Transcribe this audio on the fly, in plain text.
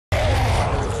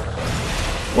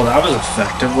Well, that was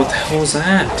effective. What the hell was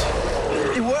that?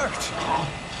 It worked!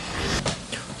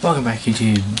 Welcome back,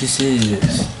 YouTube. This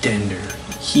is DEADENDER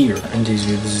here, and this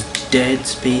is Dead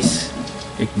Space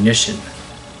Ignition.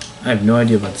 I have no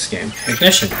idea about this game.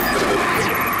 Ignition!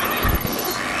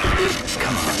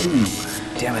 Come on. Ooh.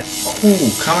 Damn it.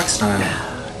 Ooh, comic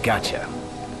style. Gotcha.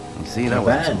 You see, that Not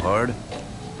wasn't bad. so hard.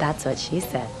 That's what she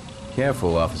said.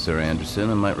 Careful, Officer Anderson.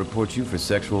 I might report you for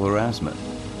sexual harassment.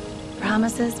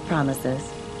 Promises, promises.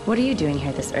 What are you doing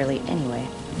here this early anyway?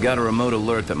 Got a remote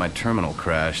alert that my terminal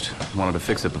crashed. Wanted to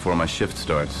fix it before my shift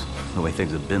starts. The way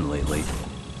things have been lately.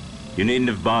 You needn't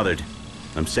have bothered.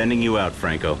 I'm sending you out,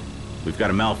 Franco. We've got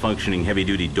a malfunctioning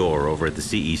heavy-duty door over at the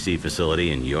CEC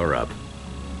facility and you're up.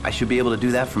 I should be able to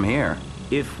do that from here.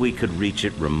 If we could reach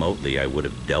it remotely, I would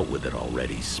have dealt with it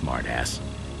already, smartass.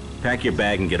 Pack your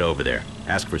bag and get over there.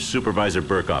 Ask for Supervisor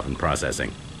Burkhoff in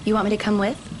processing. You want me to come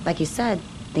with? Like you said,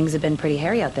 things have been pretty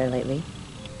hairy out there lately.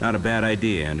 Not a bad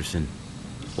idea, Anderson.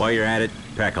 While you're at it,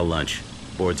 pack a lunch.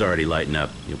 Board's already lighting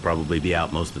up. You'll probably be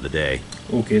out most of the day.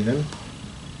 Okay then.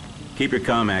 Keep your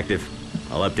comm active.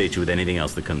 I'll update you with anything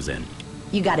else that comes in.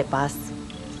 You got it, boss.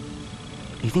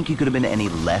 You think you could have been any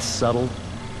less subtle?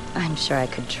 I'm sure I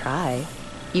could try.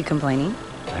 You complaining?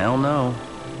 Hell no.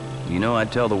 You know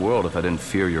I'd tell the world if I didn't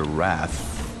fear your wrath.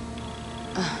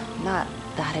 Not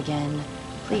that again.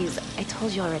 Please, I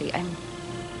told you already.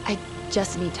 I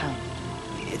just need time.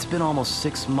 It's been almost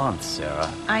 6 months, Sarah.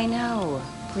 I know.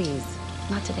 Please,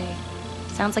 not today.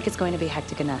 Sounds like it's going to be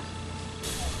hectic enough.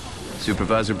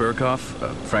 Supervisor Burkhoff,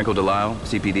 Franco Delisle,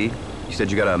 CPD. You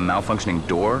said you got a malfunctioning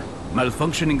door?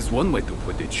 Malfunctioning's one way to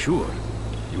put it, sure.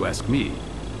 You ask me,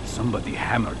 somebody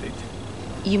hammered it.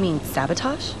 You mean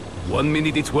sabotage? 1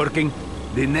 minute it's working,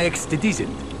 the next it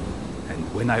isn't.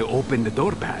 And when I open the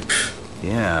door pad...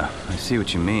 Yeah, I see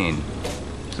what you mean.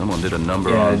 Someone did a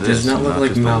number Yeah, on it this. does not and look like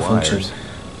just the malfunction. wires.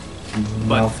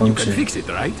 But you can fix it,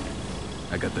 right?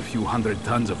 I got a few hundred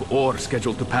tons of ore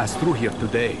scheduled to pass through here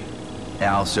today.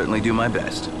 I'll certainly do my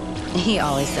best. He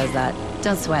always says that.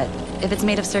 Don't sweat. If it's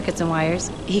made of circuits and wires,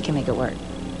 he can make it work.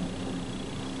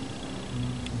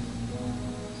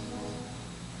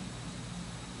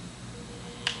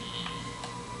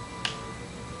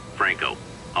 Franco,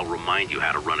 I'll remind you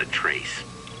how to run a trace.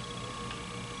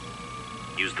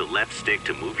 Use the left stick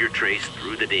to move your trace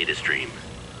through the data stream.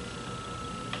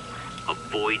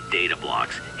 Avoid data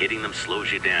blocks. Hitting them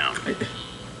slows you down.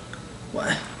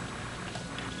 What?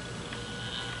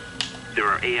 There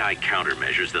are AI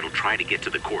countermeasures that'll try to get to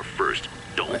the core first.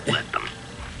 Don't let them.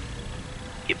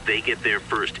 If they get there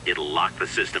first, it'll lock the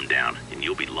system down, and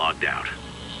you'll be logged out.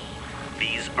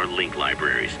 These are link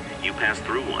libraries. You pass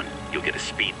through one, you'll get a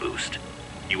speed boost.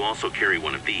 You also carry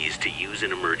one of these to use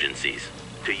in emergencies.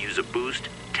 To use a boost,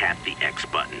 tap the X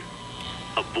button.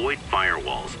 Avoid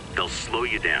firewalls. They'll slow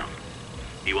you down.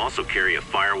 You also carry a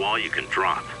firewall you can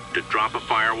drop. To drop a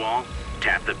firewall,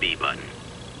 tap the B button.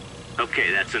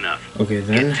 Okay, that's enough. Okay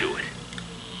then. Get to it.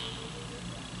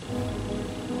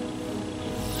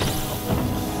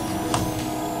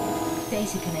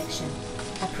 Data connection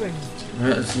approved.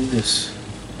 Alright, let's do this.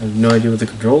 I have no idea what the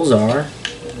controls are.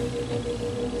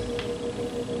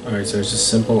 Alright, so it's just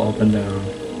simple up and down.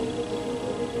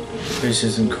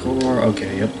 Spaces and core.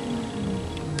 Okay, yep.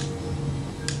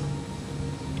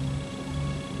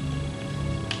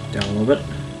 Down a little bit.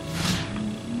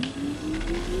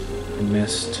 I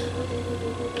missed.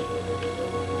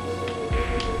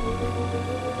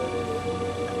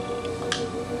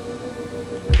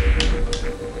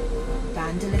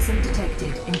 Vandalism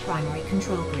detected in primary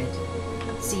control grid.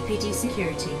 CPD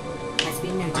security has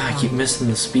been notified. I keep missing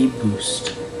the speed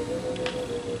boost.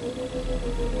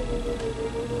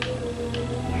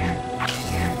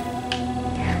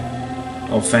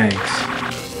 Oh, thanks.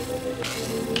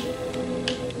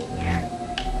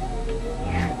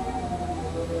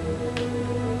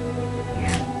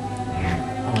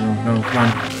 Oh no, no, come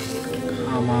on.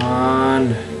 Come on.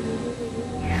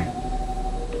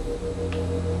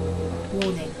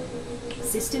 Warning.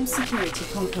 System security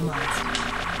compromised.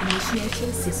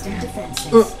 Initiating system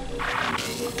defenses.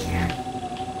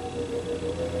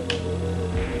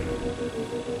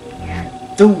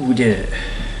 Oh, we did it.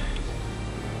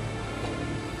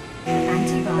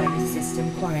 Antivirus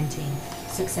system quarantine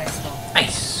successful.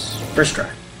 Nice. First try.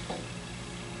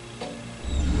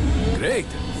 Great,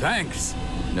 thanks.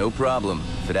 No problem.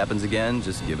 If it happens again,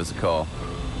 just give us a call.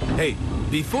 Hey,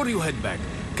 before you head back,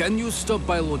 can you stop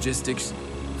by logistics?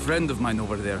 Friend of mine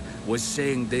over there was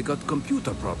saying they got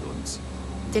computer problems.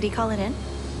 Did he call it in?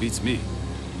 Beats me.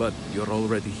 But you're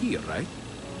already here, right?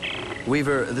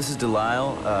 Weaver, this is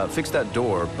Delisle. Fix that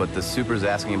door, but the super's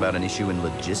asking about an issue in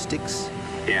logistics.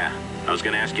 Yeah, I was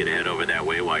gonna ask you to head over that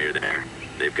way while you're there.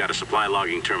 They've got a supply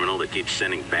logging terminal that keeps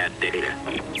sending bad data.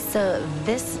 So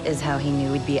this is how he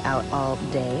knew we'd be out all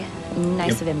day.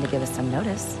 Nice of him to give us some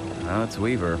notice. Oh, it's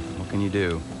Weaver. What can you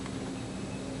do?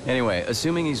 Anyway,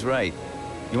 assuming he's right,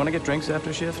 you want to get drinks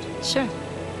after shift? Sure.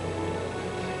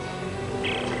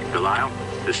 Delisle,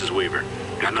 this is Weaver.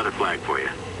 Got another flag for you.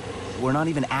 We're not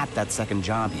even at that second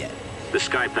job yet. The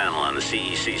sky panel on the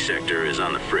CEC sector is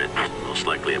on the fritz. Most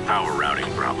likely a power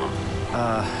routing problem.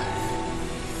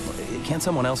 Can't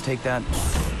someone else take that?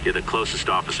 You're the closest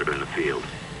officer in the field.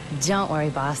 Don't worry,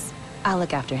 boss. I'll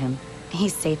look after him.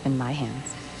 He's safe in my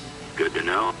hands. Good to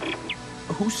know.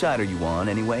 Whose side are you on,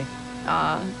 anyway?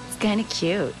 Aw, it's kinda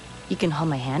cute. You can hold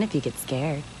my hand if you get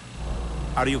scared.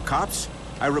 Are you cops?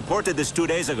 I reported this 2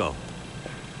 days ago.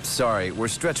 Sorry, we're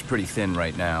stretched pretty thin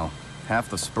right now. Half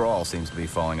the sprawl seems to be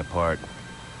falling apart.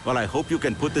 Well, I hope you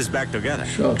can put this back together.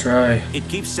 Sure, I'll try. It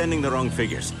keeps sending the wrong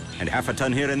figures, and half a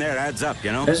ton here and there adds up,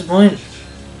 you know? There's a point.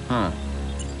 Huh.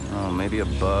 Oh, maybe a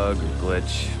bug or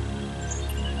glitch.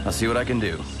 I'll see what I can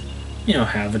do. You know,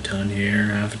 half a ton here,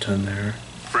 half a ton there.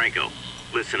 Franco,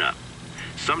 listen up.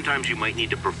 Sometimes you might need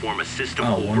to perform a system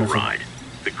wonderful. override.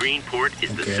 The green port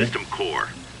is the Okay. system core.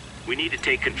 We need to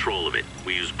take control of it.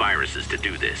 We use viruses to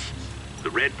do this. The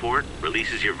red port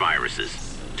releases your viruses.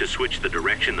 To switch the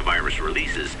direction the virus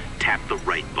releases, tap the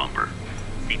right bumper.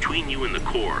 Between you and the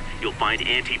core, you'll find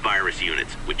antivirus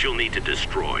units, which you'll need to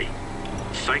destroy.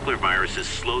 Cycler viruses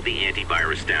slow the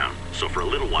antivirus down, so for a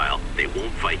little while, they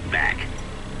won't fight back.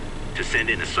 To send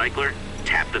in a cycler,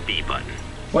 tap the B button.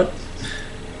 What?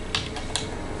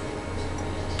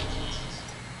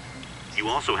 You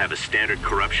also have a standard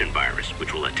corruption virus,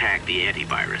 which will attack the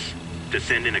antivirus. To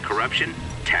send in a corruption,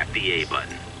 tap the A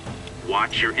button.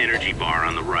 Watch your energy bar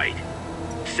on the right.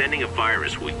 Sending a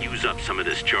virus will use up some of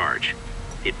this charge.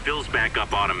 It fills back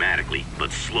up automatically,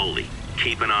 but slowly.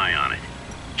 Keep an eye on it.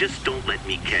 Just don't let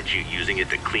me catch you using it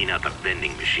to clean out the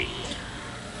vending machines.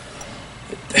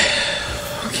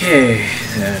 Okay,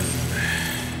 then.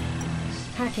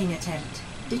 Hacking attempt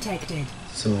detected.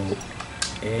 So,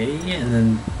 A, and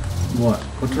then what?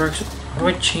 What direction? How do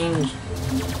I change?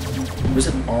 Was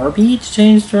it RB to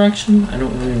change direction? I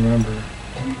don't really remember.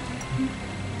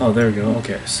 Oh, there we go.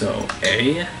 Okay, so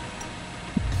A.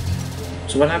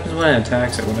 So what happens when it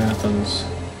attacks it? What happens?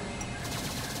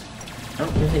 I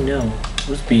don't really know.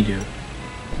 What does B do?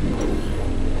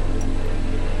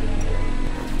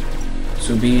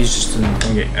 So B is just an...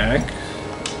 Okay, X.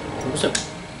 What was it?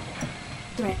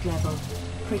 Threat level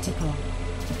critical.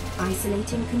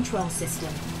 Isolating control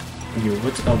system. Okay,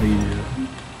 what's LB do?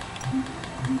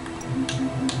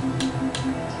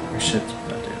 Oh shit,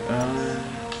 that did.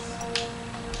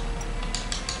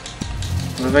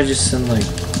 What if I just send like...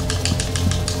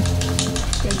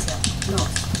 Data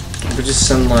lost. If I just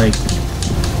send like...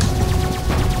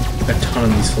 a ton of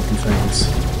these flipping things.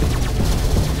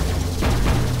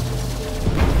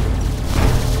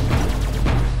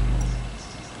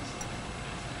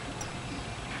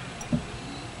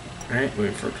 Alright,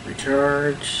 wait for it to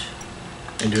recharge.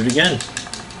 And do it again.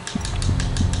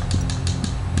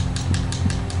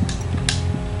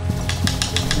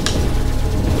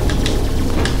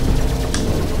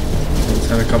 Let's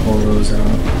have a couple of those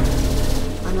out.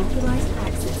 Unauthorized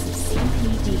access of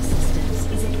CPD systems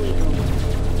is illegal.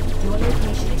 Your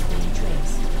location is being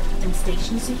traced, and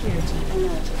station security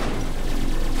alerted.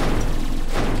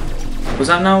 Was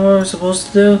that not what I was supposed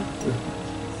to do?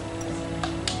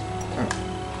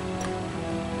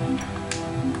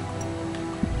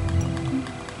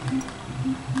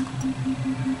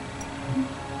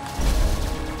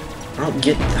 I don't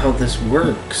get how this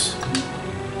works.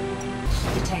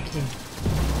 Detected.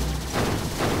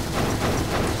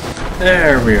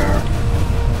 There we are.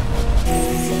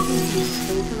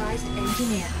 Authorized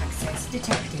engineer access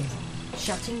detected.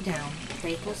 Shutting down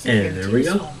fatal security And there we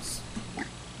go. response.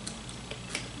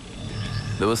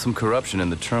 There was some corruption in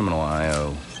the terminal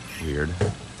I/O. Weird.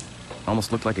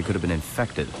 Almost looked like it could have been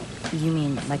infected. You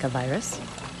mean like a virus?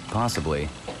 Possibly.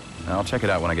 I'll check it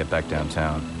out when I get back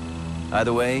downtown.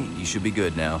 Either way, you should be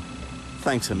good now.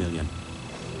 Thanks a million.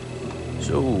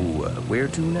 So, where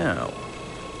to now?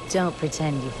 Don't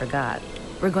pretend you forgot.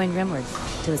 We're going rimward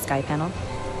to the sky panel.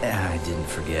 I didn't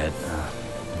forget.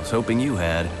 I was hoping you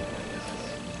had.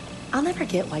 I'll never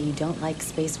get why you don't like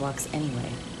spacewalks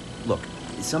anyway. Look,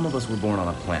 some of us were born on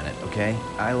a planet, okay?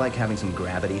 I like having some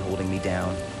gravity holding me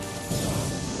down.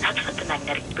 That's what the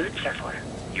magnetic boots are for.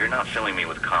 You're not filling me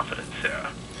with confidence,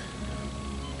 Sarah.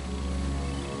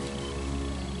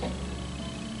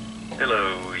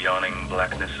 Hello, yawning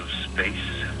blackness of space.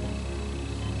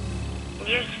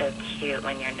 You're so cute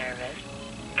when you're nervous.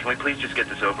 Can we please just get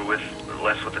this over with?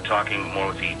 Less with the talking, more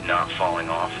with the not falling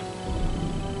off.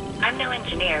 I'm no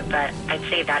engineer, but I'd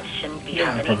say that shouldn't be Yeah, I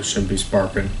happening. probably shouldn't be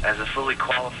sparking. As a fully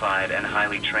qualified and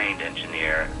highly trained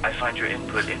engineer, I find your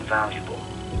input invaluable.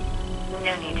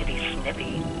 No need to be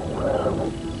snippy.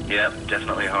 Yep,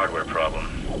 definitely a hardware problem.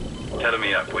 Tether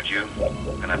me up, would you?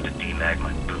 I'm gonna have to demag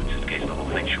my boots in case the whole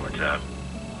thing shorts out.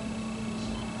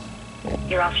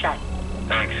 You're all shut.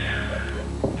 Thanks.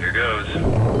 Here goes.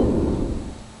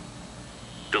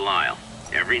 Delisle,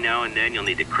 every now and then you'll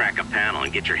need to crack a panel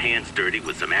and get your hands dirty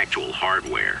with some actual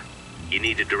hardware. You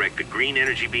need to direct the green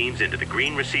energy beams into the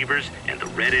green receivers and the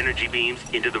red energy beams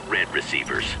into the red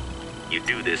receivers. You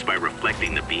do this by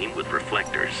reflecting the beam with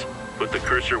reflectors. Put the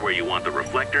cursor where you want the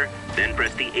reflector, then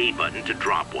press the A button to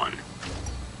drop one.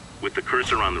 With the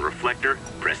cursor on the reflector,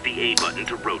 press the A button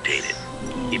to rotate it.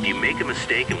 If you make a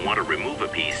mistake and want to remove a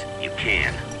piece, you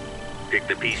can. Pick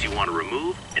the piece you want to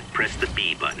remove and press the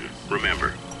B button.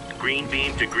 Remember, green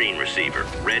beam to green receiver,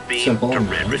 red beam Simple to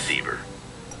enough. red receiver.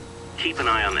 Keep an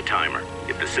eye on the timer.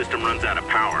 If the system runs out of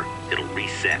power, it'll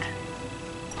reset.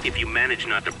 If you manage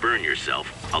not to burn yourself,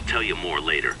 I'll tell you more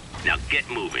later. Now get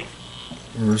moving.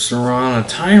 We're still on a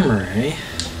timer, eh?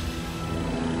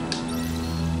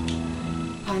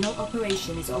 Panel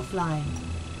operation is offline.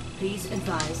 Please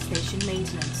advise station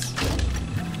maintenance.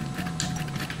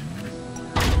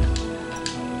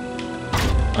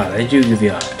 Ah, they do give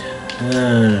you odd.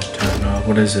 Turn off.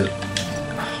 What is it?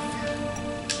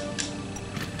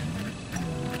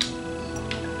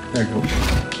 There you go.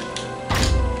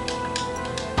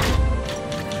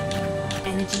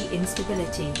 Energy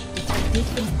instability detected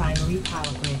in primary power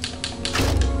grid.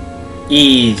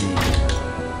 Easy.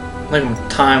 Look how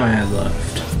much time I had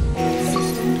left.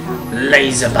 System power.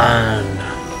 Laser burn.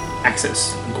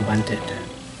 Access granted.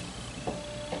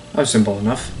 That was simple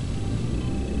enough.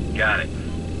 Got it.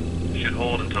 Should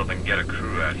hold until they can get a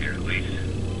crew out here at least.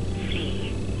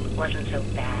 See, wasn't so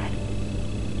bad.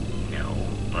 No,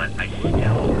 but I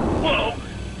still... Whoa!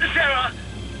 Sarah!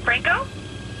 Franco?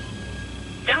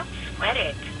 Don't sweat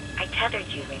it. I tethered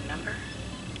you, remember?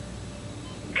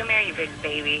 Come here, you big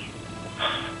baby.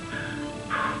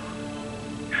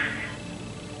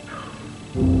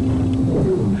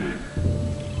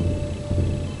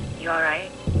 You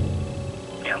alright?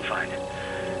 Yeah, I'm fine.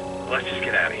 Let's just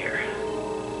get out of here.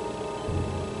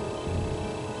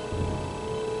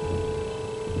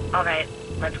 Alright,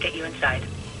 let's get you inside.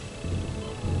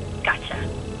 Gotcha.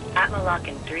 Atma lock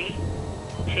in 3,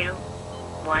 2,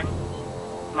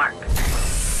 1, mark.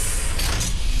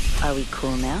 Are we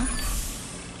cool now?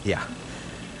 Yeah.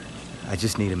 I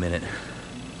just need a minute.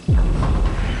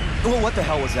 Well, what the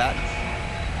hell was that?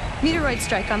 Meteoroid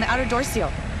strike on the outer door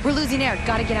seal. We're losing air.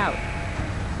 Gotta get out.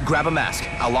 Grab a mask.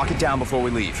 I'll lock it down before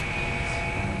we leave.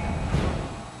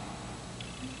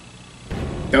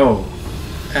 Oh.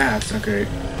 That's okay.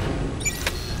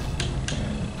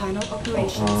 Panel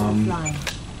operations offline.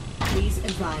 Please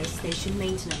advise station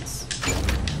maintenance.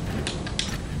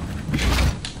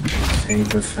 Any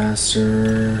bit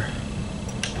faster.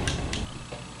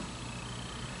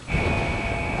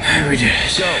 We did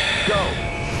it. Go!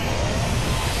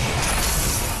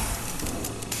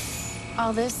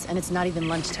 All this, and it's not even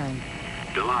lunchtime.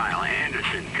 Delisle,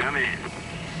 Anderson, come in.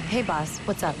 Hey, boss.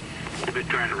 What's up? I've been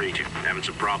trying to reach you. Having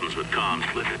some problems with comms.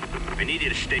 Listen, I need you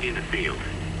to stay in the field.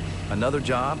 Another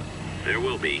job? There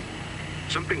will be.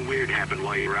 Something weird happened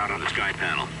while you were out on the sky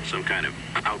panel. Some kind of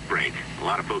outbreak. A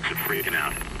lot of folks are freaking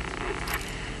out.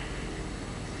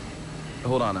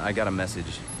 Hold on, I got a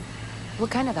message. What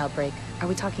kind of outbreak? Are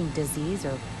we talking disease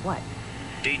or what?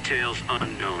 Details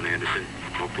unknown, Anderson.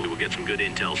 Hopefully we'll get some good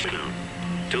intel soon.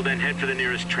 Till then, head for the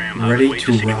nearest tram hub Ready and wait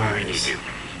to to see where I need rise. you.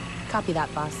 Copy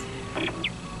that, boss.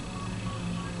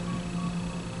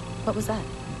 What was that?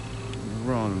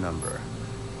 Wrong number.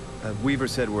 Weaver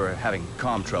said we're having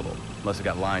comm trouble. Must have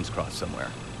got lines crossed somewhere.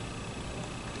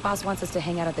 Boss wants us to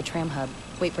hang out at the tram hub.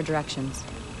 Wait for directions.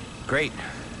 Great.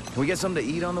 Can we get something to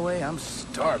eat on the way? I'm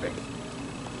starving.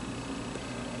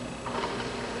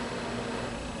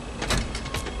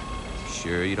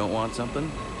 Sure you don't want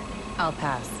something? I'll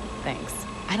pass. Thanks.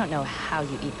 I don't know how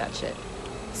you eat that shit.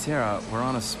 Sarah, we're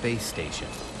on a space station.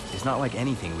 It's not like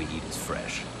anything we eat is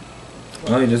fresh.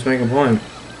 Well, you just make a point.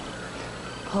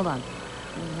 Hold on.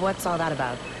 What's all that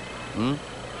about? Hmm?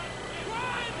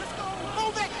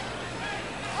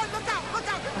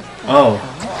 Oh.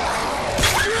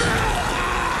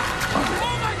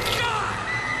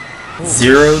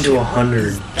 0 to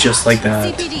 100, just like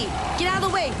that. CPD, get out of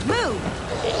the way. Move.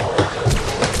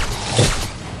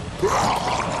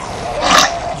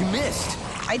 You missed.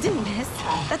 I didn't miss.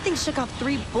 That thing shook off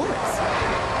 3 bullets.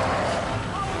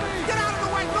 Get out of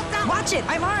the way! Watch it!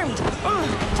 I'm armed!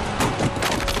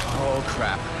 Oh,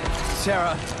 crap.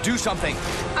 Sarah, do something.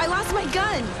 I lost my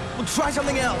gun! Well, try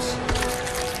something else.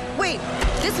 Wait,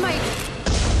 this might...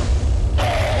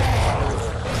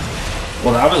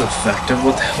 Well, that was effective.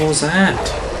 What the hell was that?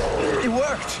 It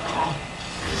worked.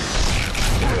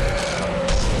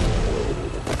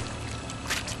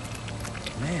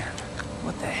 Man,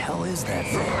 what the hell is that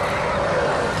thing?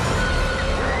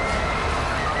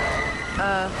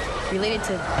 Related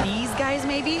to these guys,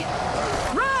 maybe?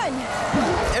 Run!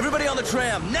 Everybody on the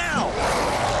tram, now!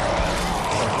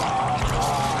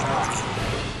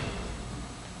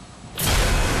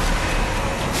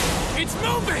 It's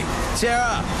moving!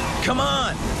 Sarah, come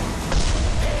on!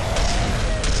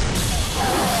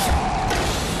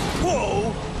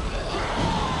 Whoa!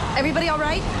 Everybody all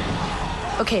right?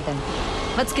 Okay then,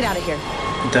 let's get out of here.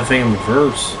 Put that thing in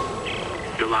reverse.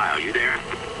 Delisle, you there?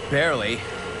 Barely.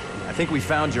 I think we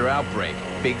found your outbreak.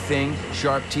 Big thing,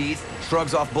 sharp teeth,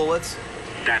 shrugs off bullets.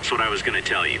 That's what I was going to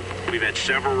tell you. We've had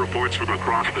several reports from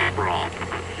across the sprawl.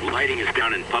 Lighting is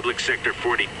down in public sector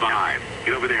 45.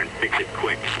 Get over there and fix it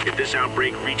quick. If this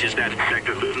outbreak reaches that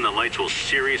sector, losing the lights will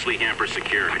seriously hamper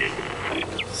security.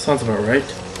 Sounds about right.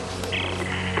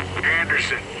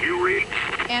 Anderson, you read?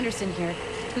 Anderson here.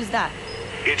 Who's that?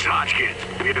 It's Hodgkins.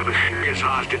 We have a serious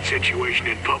hostage situation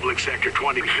in public sector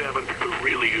 27. Could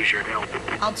really use your help.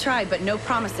 I'll try, but no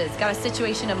promises. Got a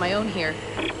situation of my own here.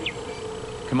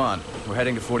 Come on, we're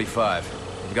heading to 45.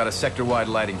 We've got a sector-wide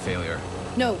lighting failure.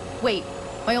 No, wait.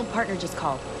 My old partner just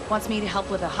called. Wants me to help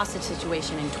with a hostage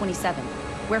situation in 27.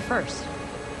 Where first?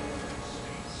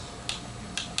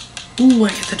 Ooh, I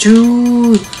get the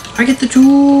Jew! I get the Jew!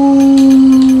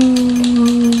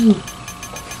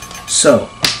 So,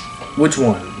 which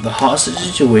one? The hostage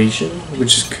situation,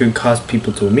 which could cause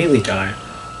people to immediately die,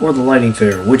 or the lighting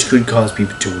failure, which could cause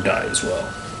people to die as well?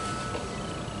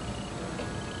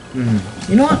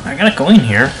 You know what? I gotta go in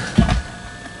here.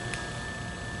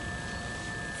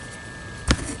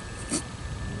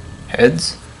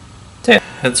 Heads? Tails.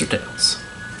 Heads or tails?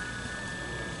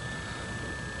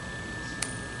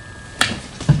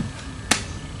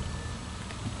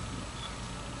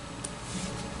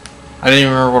 I didn't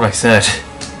even remember what I said.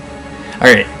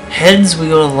 Alright, heads we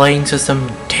go to the lighting system,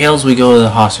 tails we go to the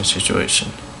hostage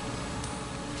situation.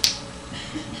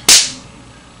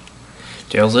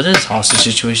 Tails it is, hostage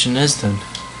situation is then.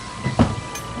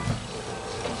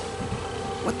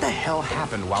 What the hell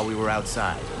happened while we were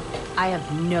outside? I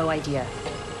have no idea,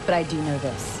 but I do know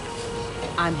this.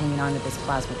 I'm hanging on to this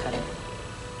plasma cutter.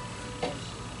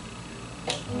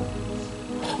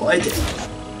 Oh, I did.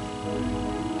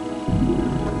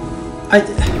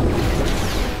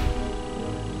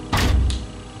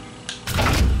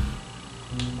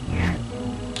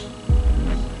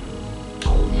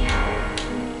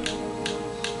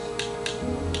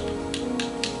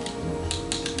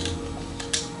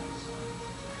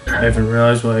 I haven't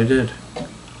realized what I did.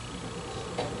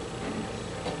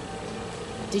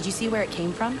 Did you see where it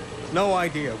came from? No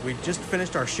idea. We just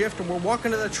finished our shift and we're walking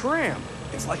to the tram.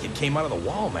 It's like it came out of the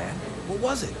wall, man. What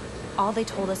was it? All they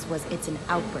told us was it's an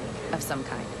outbreak of some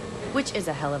kind, which is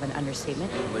a hell of an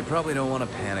understatement. Well, they probably don't want to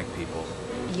panic people.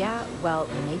 Yeah, well,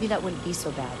 maybe that wouldn't be so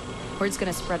bad. Word's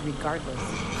gonna spread regardless.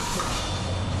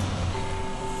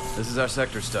 This is our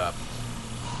sector stop.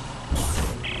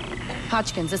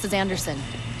 Hodgkins, this is Anderson.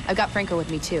 I've got Franco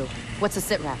with me too. What's the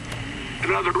sit rep?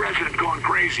 Another resident going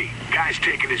crazy. Guy's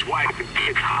taking his wife and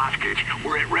kids hostage.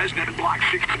 We're at resident block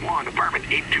 61, apartment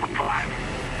 825.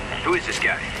 Who is this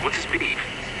guy? What's his beef?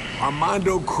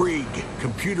 Armando Krieg,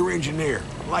 computer engineer.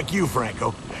 Like you,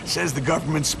 Franco. Says the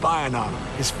government's spying on him.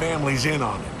 His family's in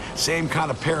on it. Same kind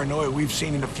of paranoia we've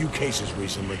seen in a few cases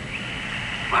recently.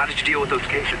 How did you deal with those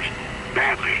cases?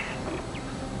 Badly.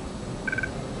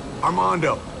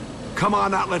 Armando, come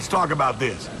on out, let's talk about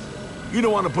this. You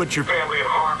don't want to put your family in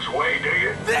harm's way, do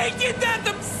you? They did that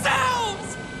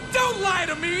themselves! Don't lie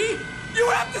to me! You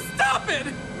have to stop it!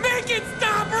 Make it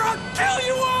stop or I'll kill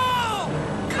you all!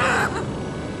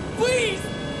 Please!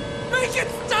 Make it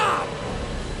stop!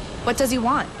 What does he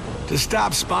want? To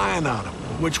stop spying on him,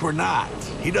 which we're not.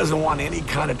 He doesn't want any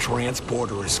kind of transport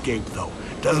or escape, though.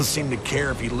 Doesn't seem to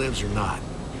care if he lives or not.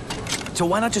 So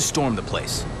why not just storm the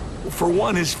place? Well, for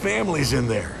one, his family's in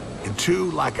there. And two,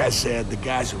 like I said, the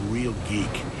guy's a real geek.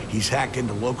 He's hacked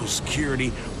into local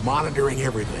security, monitoring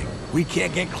everything. We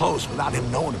can't get close without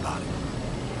him knowing about it.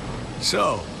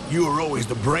 So, you were always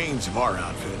the brains of our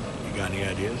outfit. You got any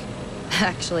ideas?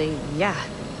 Actually, yeah.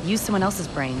 Use someone else's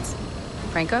brains.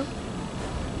 Franco?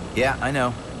 Yeah, I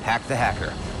know. Hack the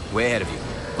hacker. Way ahead of you.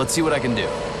 Let's see what I can do.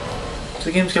 So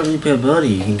the game's got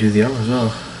replayability. You can do the other as well.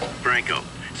 Franco,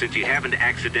 Since you haven't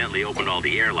accidentally opened all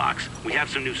the airlocks, we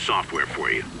have some new software for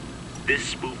you. This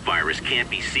spoof virus can't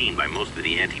be seen by most of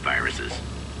the antiviruses.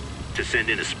 To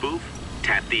send in a spoof,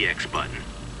 tap the X button.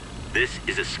 This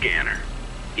is a scanner.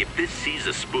 If this sees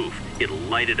a spoof, it'll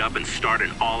light it up and start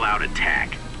an all-out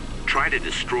attack. Try to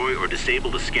destroy or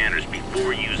disable the scanners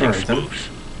before using spoofs.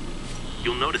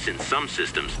 You'll notice in some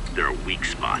systems there are weak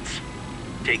spots.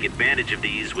 Take advantage of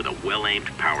these with a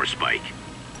well-aimed power spike.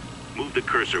 Move the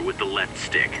cursor with the left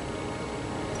stick.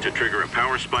 To trigger a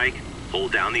power spike,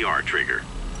 hold down the R trigger.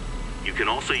 You can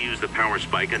also use the power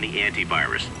spike on the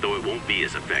antivirus, though it won't be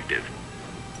as effective.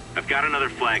 I've got another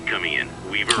flag coming in.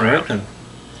 Weaver out. Then.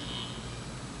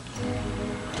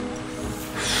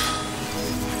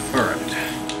 Alright.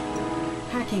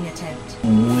 Hacking attempt.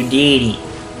 We did it.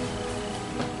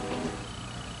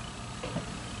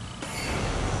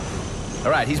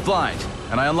 Alright, he's blind.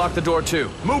 And I unlocked the door too.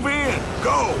 Move in!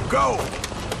 Go! Go!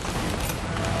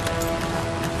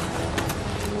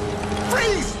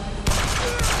 Freeze!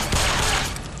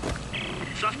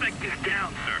 Suspect is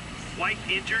down, sir. Wife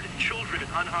injured, children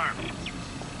unharmed.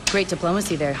 Great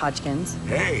diplomacy there, Hodgkins.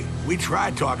 Hey, we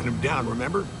tried talking him down,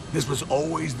 remember? This was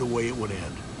always the way it would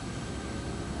end.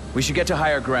 We should get to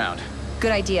higher ground.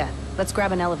 Good idea. Let's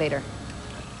grab an elevator.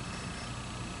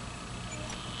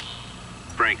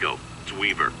 Franco, it's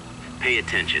Weaver. Pay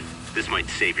attention. This might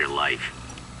save your life.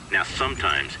 Now,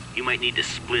 sometimes you might need to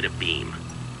split a beam.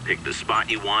 Pick the spot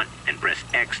you want and press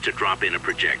X to drop in a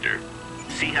projector.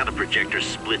 See how the projector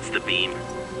splits the beam?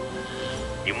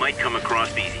 You might come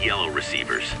across these yellow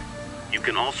receivers. You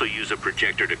can also use a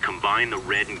projector to combine the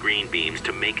red and green beams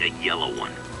to make a yellow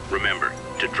one. Remember,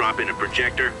 to drop in a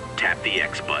projector, tap the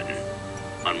X button.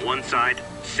 On one side,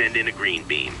 send in a green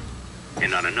beam.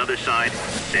 And on another side,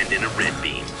 send in a red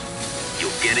beam. You'll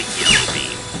get a yellow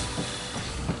beam.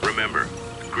 Remember,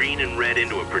 green and red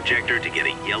into a projector to get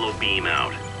a yellow beam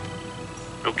out.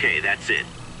 Okay, that's it.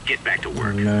 Get back to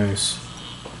work. Nice.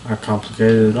 Not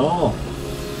complicated at all.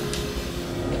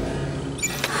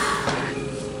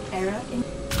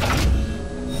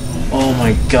 Oh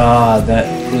my god,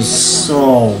 that was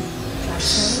so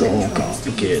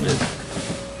complicated.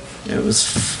 It was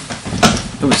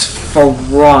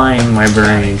frying my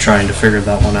brain trying to figure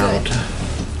that one out.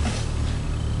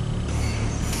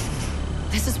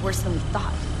 This is worse than we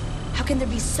thought. How can there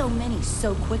be so many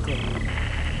so quickly?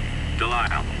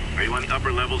 Delisle, are you on the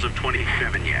upper levels of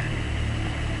 27 yet?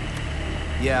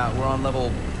 Yeah, we're on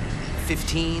level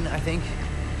 15, I think.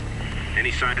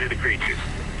 Any sign of the creatures?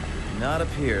 Not up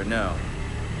here, no.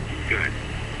 Good.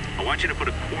 I want you to put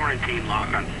a quarantine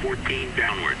lock on 14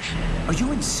 downwards. Are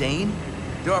you insane?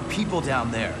 There are people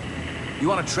down there. You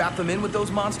want to trap them in with those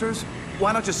monsters?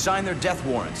 Why not just sign their death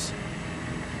warrants?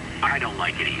 I don't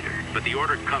like it either, but the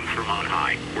order comes from on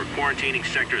high. We're quarantining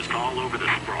sectors all over the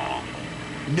sprawl.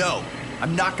 No,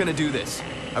 I'm not gonna do this.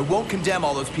 I won't condemn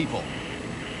all those people.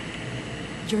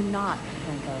 You're not,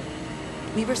 Franco.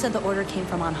 Weaver said the order came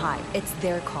from on high. It's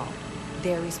their call.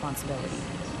 Their responsibility.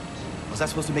 Was that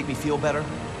supposed to make me feel better?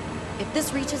 If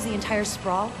this reaches the entire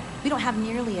sprawl, we don't have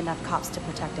nearly enough cops to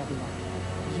protect everyone.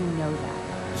 You know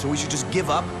that. So we should just give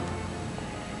up?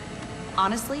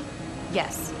 Honestly,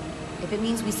 yes. If it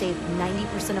means we save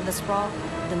 90% of the sprawl,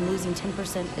 then losing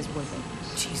 10% is worth it.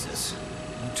 Jesus.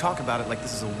 You talk about it like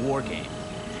this is a war game.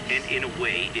 And in a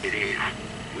way, it is.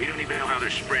 We don't even know how they're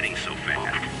spreading so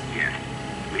fast yet.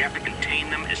 We have to contain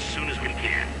them as soon as we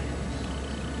can.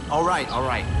 All right.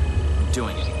 I'm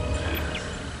doing it.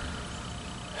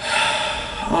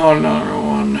 Oh, another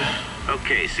one.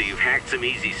 Okay, so you've hacked some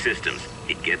easy systems.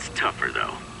 It gets tougher,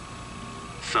 though.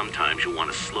 Sometimes you'll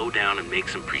want to slow down and make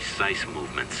some precise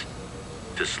movements.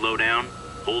 To slow down,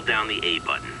 hold down the A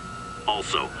button.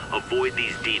 Also, avoid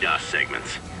these DDoS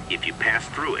segments. If you pass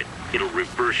through it, it'll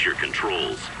reverse your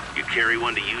controls. You carry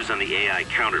one to use on the AI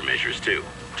countermeasures, too.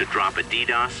 To drop a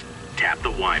DDoS, tap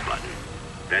the Y button.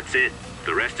 That's it.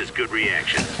 The rest is good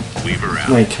reaction. Weaver out.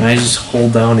 Wait, can I just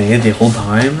hold down A the whole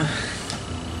time?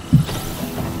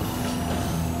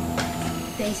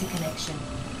 Data connection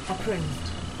approved.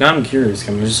 Now I'm curious,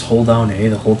 can I just hold down A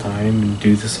the whole time and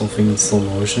do this whole thing in slow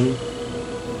motion?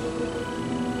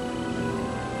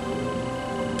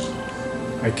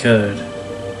 I could.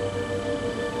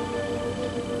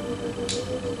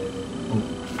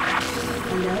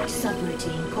 Alert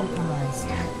subroutine compromised.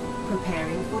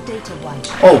 Preparing for data wipe.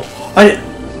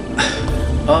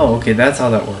 Oh, okay, that's how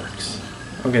that works.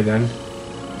 Okay then.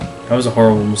 That was a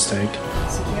horrible mistake.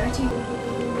 Security.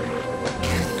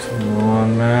 Come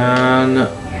on, man.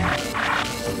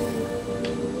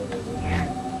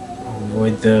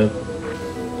 Avoid the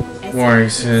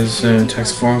warnings. His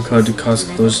text form code to cause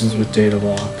collisions with data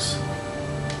locks.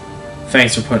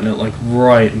 Thanks for putting it like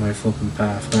right in my flipping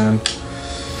path, man.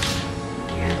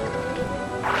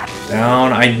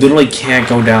 Down. I literally can't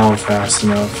go down fast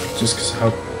enough just because how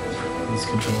these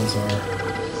controls are.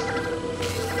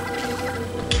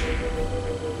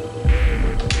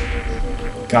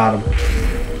 Got him.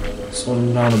 Slowed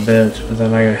him down a bit, but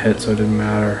then I got hit, so it didn't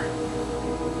matter.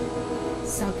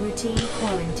 Subroutine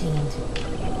quarantined.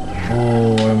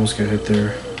 Oh, I almost got hit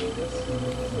there.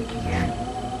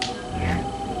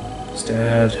 Stay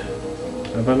ahead.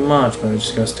 Not by much, but I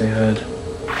just gotta stay ahead.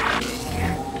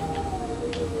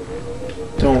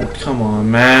 Don't, come on,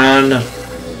 man.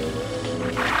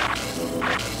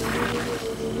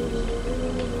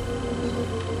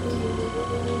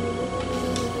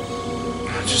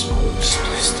 Just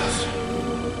play stuff.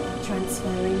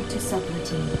 Transferring to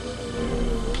subroutine.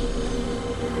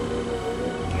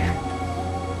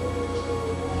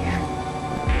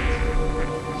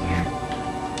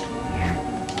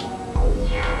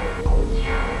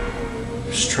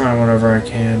 Just trying whatever I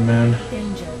can, man.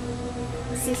 Danger.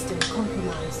 System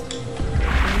compromised.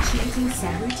 Initiating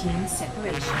subroutine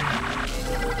separation.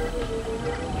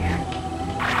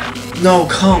 No,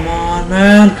 come on,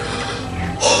 man.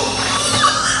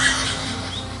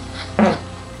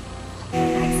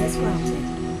 Access granted.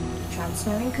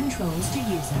 Transferring controls to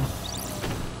user.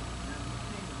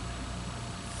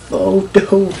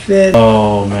 Photo fit.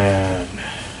 Oh, man.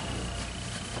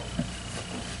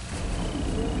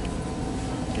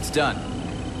 It's done.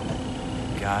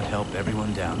 God help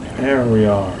everyone down there. There we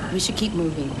are. We should keep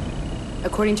moving.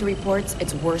 According to reports,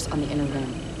 it's worse on the inner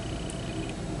rim.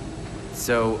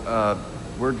 So,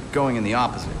 we're going in the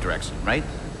opposite direction, right?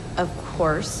 Of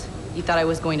course. You thought I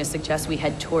was going to suggest we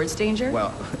head towards danger?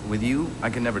 Well, with you, I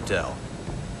can never tell.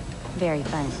 Very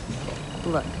fine.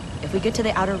 Look, if we get to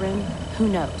the outer rim, who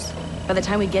knows? By the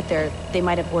time we get there, they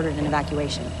might have ordered an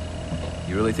evacuation.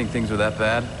 You really think things are that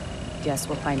bad? Guess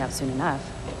we'll find out soon enough.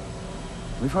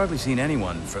 We've hardly seen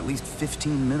anyone for at least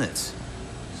 15 minutes.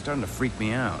 It's starting to freak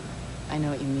me out. I know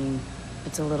what you mean.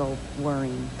 It's a little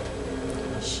worrying.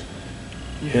 Shh.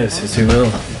 Yes, yes, you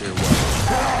will.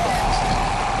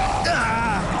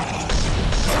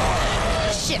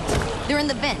 Shit! They're in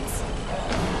the vents.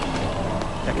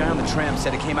 That guy on the tram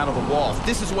said it came out of the walls.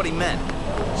 This is what he meant.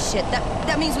 Shit,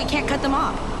 that means we can't cut them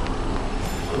off.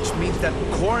 Which means that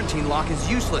quarantine lock is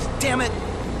useless. Damn it!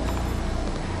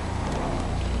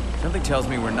 Something tells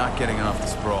me we're not getting off the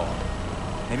sprawl.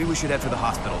 Maybe we should head for the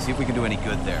hospital, see if we can do any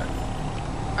good there.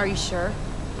 Are you sure?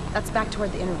 That's back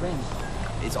toward the inner rim.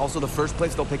 It's also the first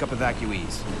place they'll pick up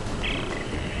evacuees.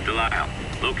 Delisle,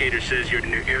 locator says you're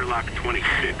near airlock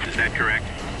 26, is that correct?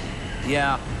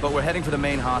 Yeah, but we're heading for the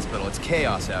main hospital. It's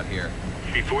chaos out here.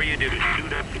 Before you do,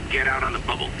 shoot up and get out on the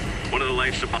bubble. One of the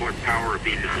life support power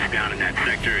beacons is down in that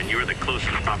sector, and you're the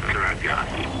closest officer I've got.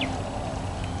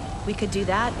 We could do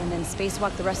that and then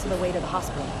spacewalk the rest of the way to the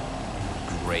hospital.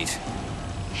 Great.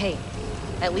 Hey,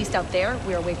 at least out there,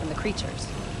 we're away from the creatures.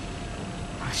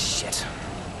 Oh, shit.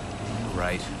 You're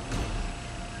right.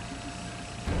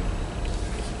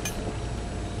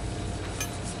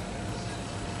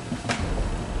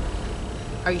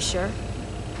 Are you sure?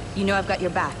 You know I've got your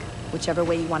back, whichever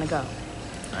way you want to go.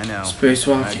 I know.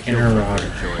 Spacewalk, inner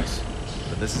router. Choice.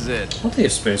 But this is it. I'll take a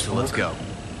spacewalk. So let's go.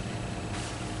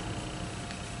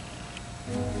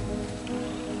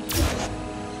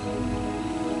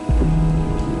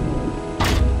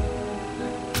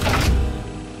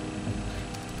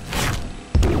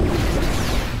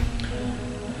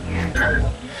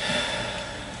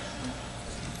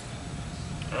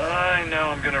 I know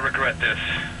I'm gonna regret this.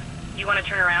 You want to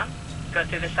turn around? Go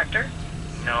through the sector?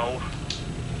 No.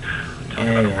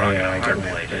 Yeah, I got my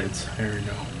updates. There we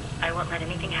go. I won't let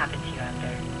anything happen to you out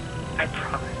there. I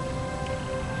promise.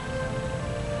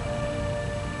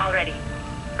 All ready.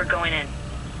 We're going in.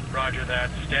 Roger that.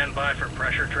 Stand by for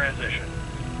pressure transition.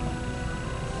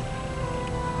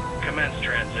 Commence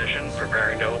transition.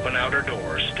 Preparing to open outer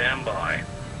doors. Stand by.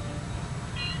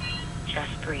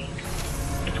 Just breathe.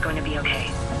 It's going to be okay.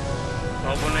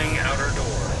 Opening outer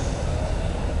door.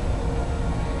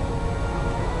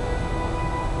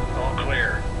 All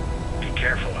clear. Be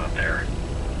careful out there.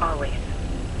 Always.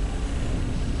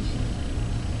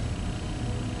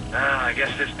 I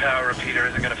guess this power repeater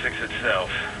isn't gonna fix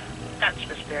itself. That's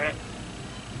the spirit.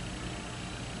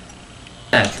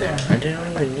 That there. I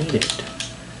didn't even need it.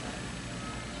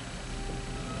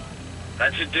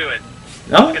 That should do it.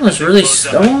 That one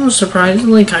was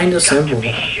surprisingly kind of simple. Be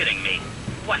shitting me.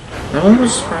 What? That one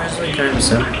was surprisingly kind of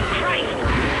simple.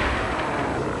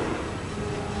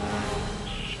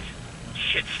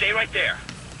 Shit, stay right there.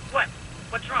 What?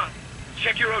 What's wrong?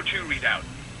 Check your O2 readout.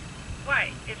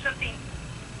 Why? Is something...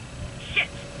 Shit!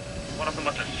 One of them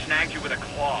must have snagged you with a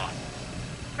claw.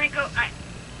 Franco,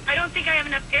 I don't think I have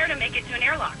enough air to make it to an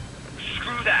airlock.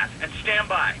 Screw that, and stand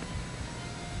by.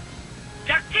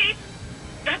 Duct tape?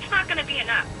 That's not gonna be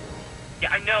enough.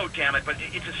 Yeah, I know, damn it, but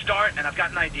it's a start, and I've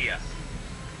got an idea.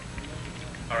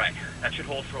 All right, that should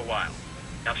hold for a while.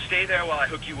 Now stay there while I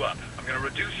hook you up. I'm gonna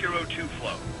reduce your O2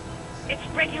 flow. It's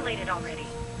regulated already.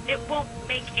 It won't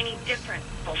make any difference.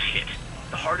 Bullshit.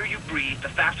 The harder you breathe, the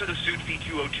faster the suit feeds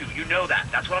you O2. You know that.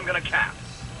 That's what I'm gonna cap.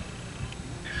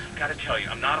 Gotta tell you,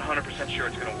 I'm not 100% sure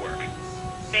it's gonna work.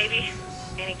 Baby,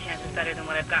 any chance is better than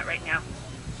what I've got right now.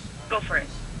 Go for it.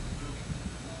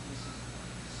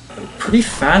 Pretty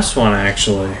fast one,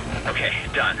 actually. Okay,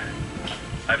 done.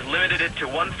 I've limited it to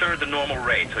 1/3 the normal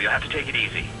rate, so you'll have to take it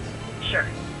easy. Sure.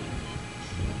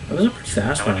 That was a pretty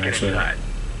fast Now one, let's get actually. inside.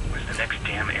 Where's the next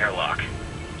damn airlock?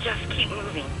 Just keep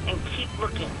moving and keep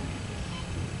looking.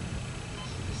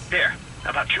 There,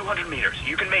 about 200 meters.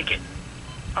 You can make it.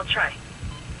 I'll try.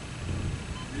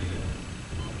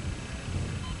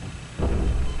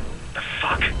 The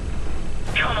fuck?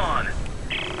 Come on.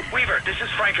 Weaver, this is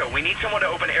Franco. We need someone to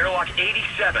open airlock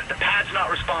 87. The pad's not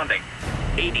responding.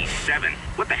 87?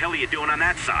 What the hell are you doing on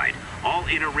that side? All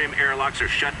inner rim airlocks are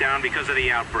shut down because of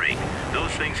the outbreak.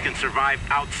 Those things can survive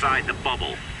outside the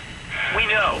bubble. We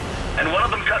know. And one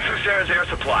of them cut through Sarah's air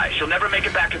supply. She'll never make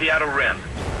it back to the outer rim.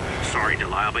 Sorry,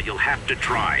 Delisle, but you'll have to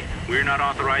try. We're not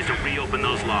authorized to reopen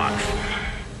those locks.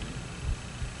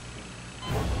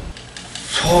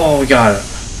 Oh, we got it.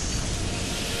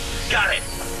 Got it.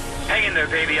 Hang in there,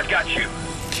 baby. I've got you.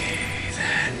 Okay,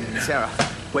 then. Sarah,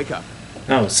 wake up.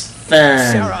 That was fun.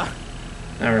 Sarah!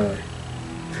 Not really.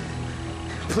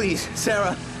 Please,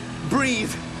 Sarah,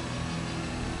 breathe.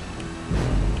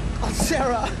 Oh,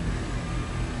 Sarah!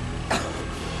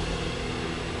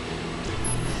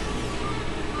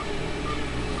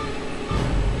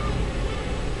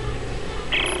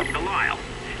 Delisle,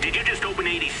 did you just open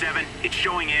 87? It's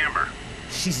showing amber.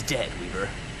 She's dead, Weaver.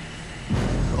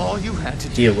 All you had to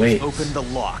Yeah, do wait. was open the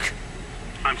lock.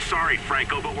 I'm sorry,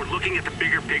 Franco, but we're looking at the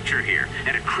bigger picture here,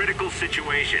 at a critical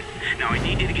situation. Now, I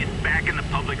need you to get back in the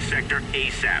public sector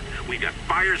ASAP. We've got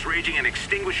fires raging and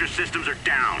extinguisher systems are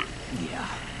down. Yeah,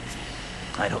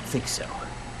 I don't think so.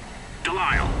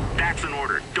 Delisle, that's an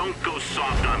order. Don't go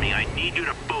soft on me. I need you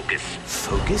to focus.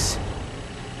 Focus?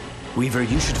 Weaver,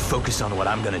 you should focus on what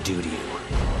I'm gonna do to you.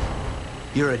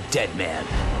 You're a dead man.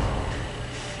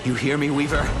 You hear me,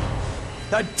 Weaver?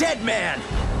 A dead man!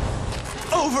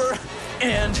 Over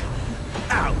and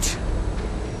out.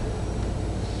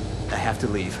 I have to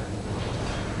leave.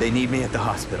 They need me at the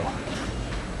hospital.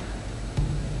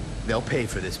 They'll pay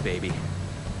for this, baby.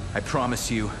 I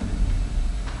promise you,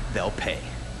 they'll pay.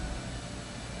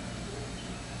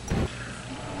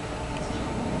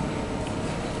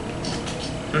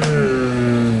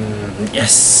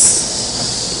 Yes.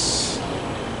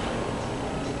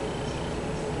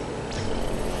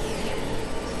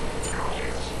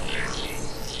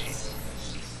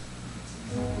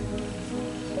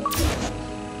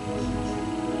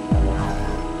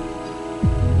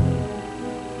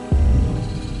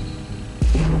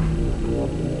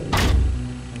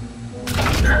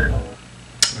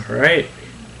 All right.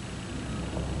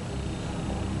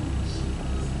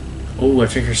 Oh, I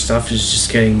think her stuff is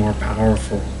just getting more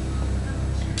powerful.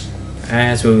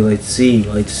 That's what we like to see. We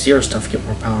like to see our stuff get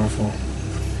more powerful.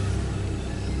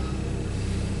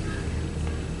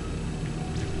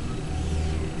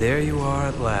 There you are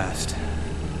at last.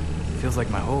 Feels like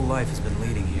my whole life has been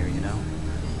leading here, you know?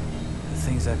 The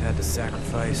things I've had to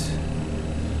sacrifice,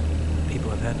 the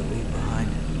people I've had to leave behind.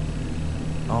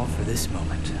 All for this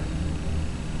moment.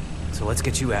 So let's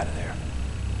get you out of there.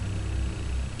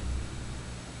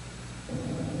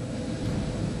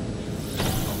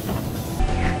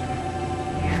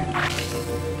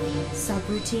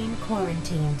 Subroutine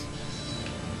quarantined.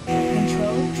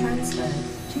 Control transferred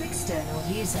to external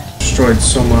user. Destroyed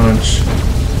so much.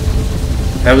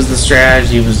 That was the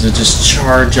strategy, was to just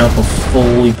charge up a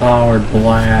fully powered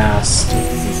blast.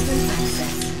 System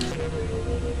access.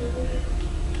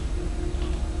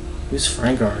 Who's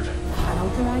Frankard?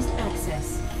 Unauthorized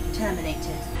access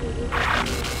terminated.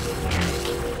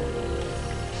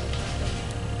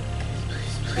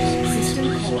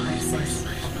 System call access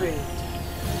approved.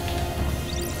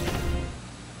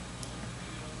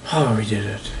 Oh, we did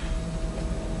it.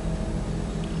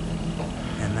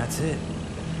 And that's it.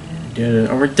 We did it.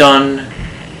 Oh, we're done.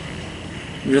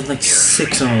 We did like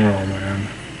 6 in a row, man.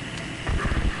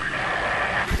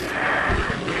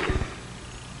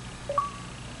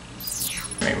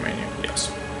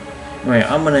 Yes. Anyway,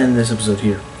 I'm gonna end this episode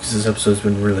here because this episode's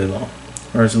been really long.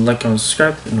 Remember to like, comment,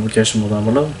 subscribe, and notification bell down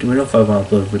below. Do me know if I want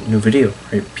to upload a new video.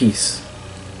 Alright, peace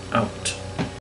out.